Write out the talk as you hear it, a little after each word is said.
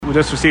we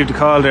just received a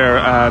call there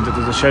that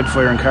there's a shed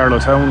fire in Carlow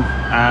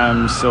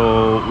town,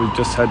 so we've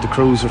just had the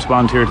crews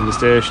respond here to the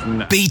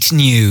station. Beat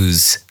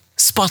News.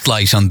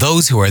 Spotlight on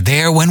those who are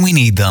there when we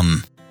need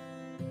them.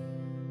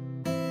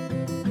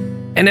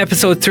 In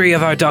episode 3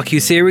 of our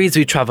docu-series,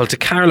 we travel to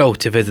Carlow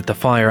to visit the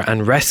fire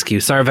and rescue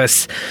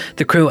service.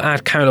 The crew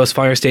at Carlow's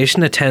fire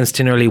station attends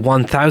to nearly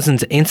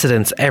 1,000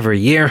 incidents every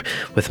year,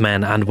 with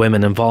men and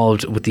women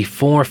involved with the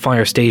 4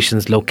 fire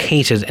stations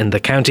located in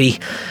the county.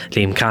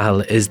 Liam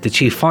Cahill is the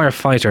chief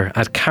firefighter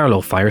at Carlow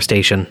Fire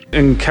Station.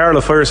 In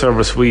Carlow Fire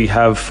Service we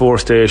have 4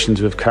 stations.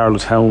 We have Carlow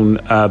Town,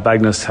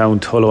 Bagnallstown,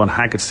 Tullow and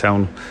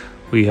Hackettstown.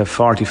 We have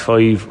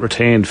 45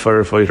 retained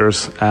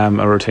firefighters.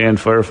 A retained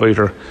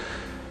firefighter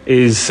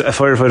is a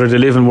firefighter. They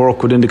live and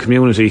work within the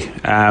community.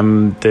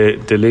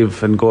 They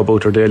live and go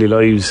about their daily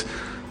lives,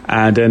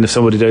 and then if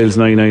somebody dials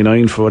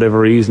 999 for whatever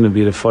reason,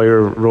 be it a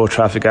fire, road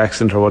traffic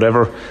accident or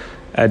whatever,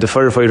 the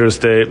firefighters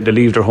they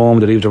leave their home,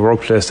 they leave their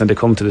workplace and they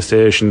come to the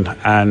station,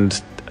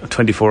 and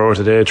 24 hours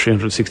a day,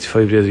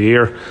 365 days a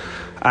year,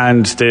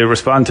 and they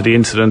respond to the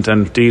incident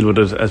and deal with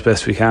it as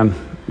best we can.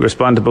 We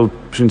respond to about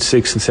between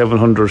 600 and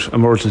 700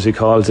 emergency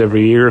calls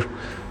every year.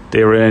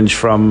 They range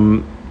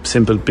from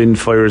simple bin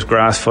fires,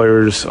 grass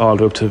fires, all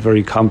the way up to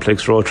very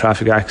complex road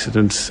traffic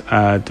accidents,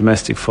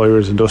 domestic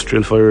fires,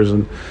 industrial fires,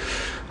 and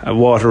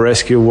water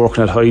rescue,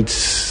 working at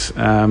heights,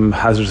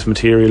 hazardous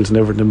materials and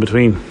everything in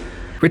between.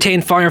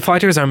 Retained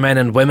firefighters are men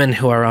and women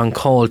who are on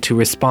call to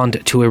respond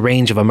to a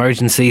range of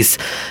emergencies.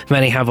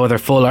 Many have other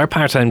full or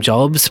part-time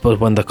jobs, but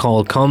when the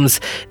call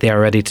comes, they are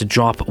ready to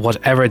drop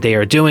whatever they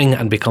are doing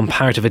and become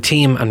part of a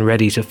team and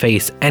ready to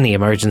face any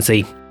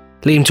emergency.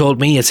 Liam told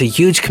me it's a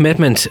huge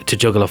commitment to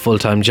juggle a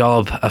full-time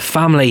job, a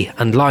family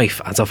and life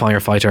as a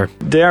firefighter.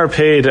 They are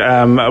paid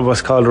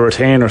what's called a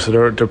retainer, so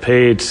they're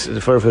paid, the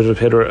firefighters are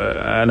paid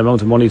an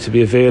amount of money to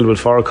be available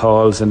for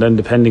calls, and then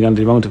depending on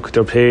the amount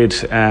they're paid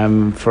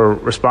for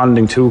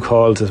responding to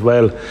calls as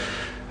well.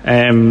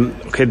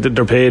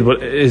 They're paid,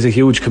 but it is a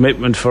huge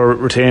commitment for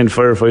retained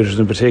firefighters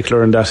in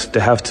particular, and that they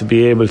have to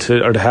be able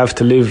to, or they have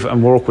to live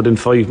and work within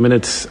 5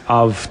 minutes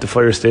of the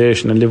fire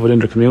station and live within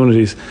their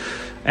communities.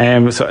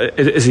 So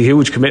it is a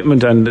huge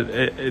commitment, and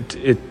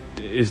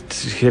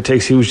it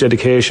takes huge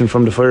dedication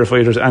from the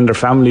firefighters and their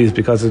families,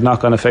 because it's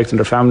knock-on effect on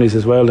their families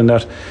as well, in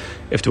that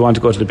if they want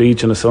to go to the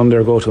beach on a Sunday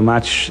or go to a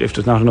match, if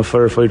there's not enough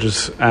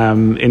firefighters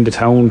in the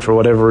town for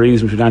whatever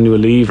reason, between annual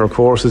leave or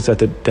courses, that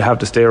they have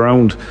to stay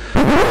around.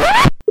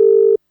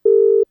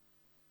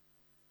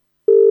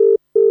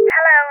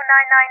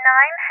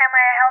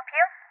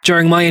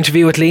 During my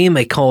interview with Liam,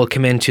 a call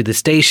came into the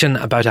station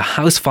about a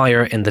house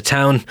fire in the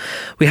town.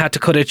 We had to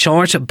cut it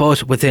short,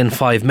 but within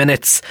 5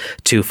 minutes,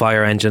 2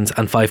 fire engines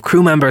and 5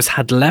 crew members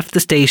had left the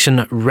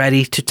station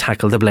ready to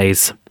tackle the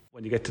blaze.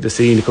 When you get to the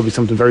scene, it could be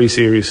something very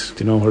serious,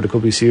 or there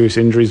could be serious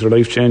injuries or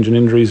life-changing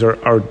injuries, or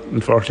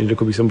unfortunately there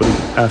could be somebody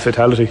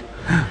fatality.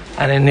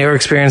 And in your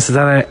experience, has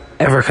that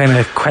ever kind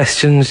of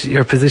questioned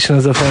your position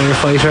as a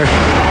firefighter?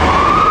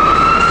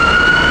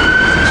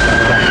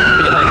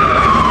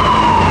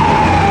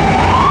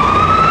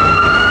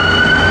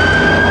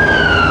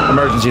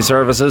 Emergency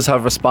services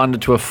have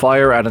responded to a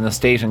fire at an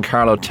estate in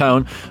Carlow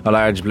Town. A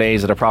large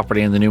blaze at a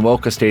property in the New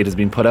Oak estate has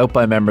been put out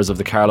by members of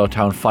the Carlow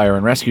Town Fire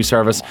and Rescue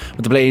Service,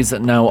 with the blaze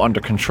now under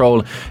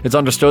control. It's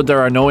understood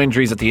there are no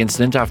injuries at the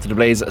incident after the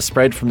blaze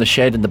spread from the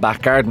shed in the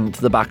back garden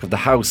to the back of the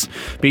house.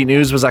 Beat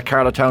News was at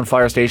Carlow Town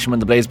Fire Station when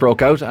the blaze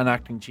broke out, and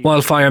acting chief...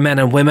 While firemen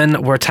and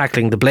women were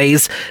tackling the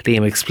blaze,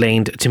 Liam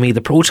explained to me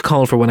the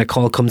protocol for when a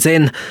call comes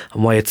in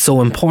and why it's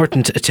so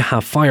important to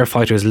have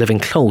firefighters living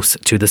close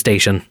to the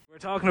station.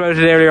 Talking about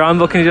it earlier on,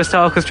 but can you just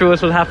talk us through what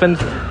happened?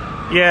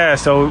 Yeah,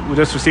 so we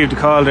just received a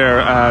call there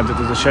that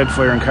there's a shed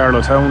fire in Carlow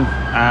Town,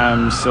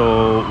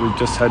 so we've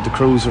just had the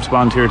crews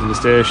respond here to the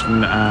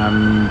station.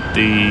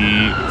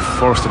 The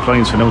first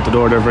appliance went out the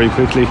door there very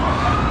quickly.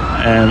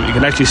 You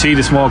can actually see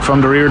the smoke from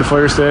the rear of the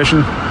fire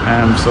station,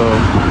 so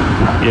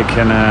you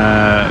can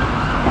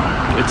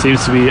it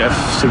seems to be a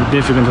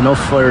significant enough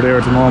fire there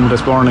at the moment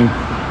this morning,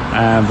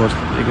 but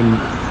you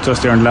can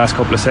just there in the last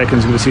couple of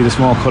seconds you can see the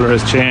smoke colour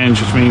has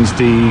changed, which means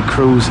the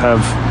crews have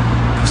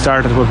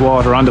started to put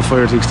water on the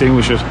fire to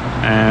extinguish it.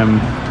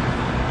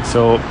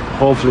 So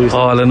hopefully...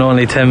 All in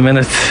only 10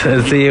 minutes.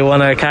 I see one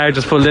car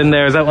just pulled in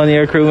there. Is that one of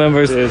your crew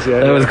members? It is,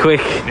 yeah. That was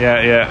quick.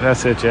 Yeah,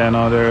 that's it, yeah.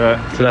 No, they're...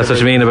 So that's what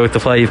you mean about the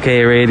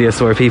 5k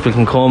radius, where people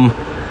can come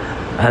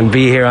and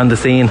be here on the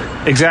scene?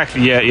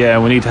 Exactly, yeah.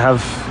 We need to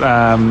have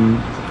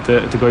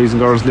the guys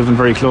and girls living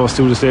very close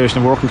to the station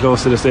and working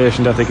close to the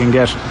station, that they can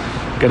get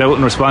out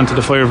and respond to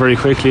the fire very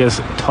quickly, as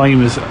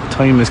time is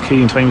key,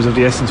 and time is of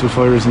the essence with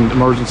fires and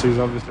emergencies,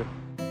 obviously.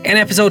 In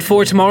episode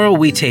 4 tomorrow,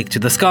 we take to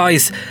the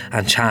skies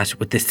and chat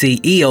with the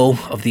CEO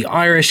of the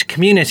Irish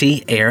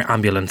Community Air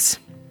Ambulance.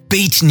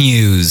 Beat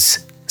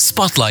News.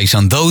 Spotlight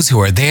on those who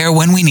are there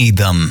when we need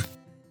them.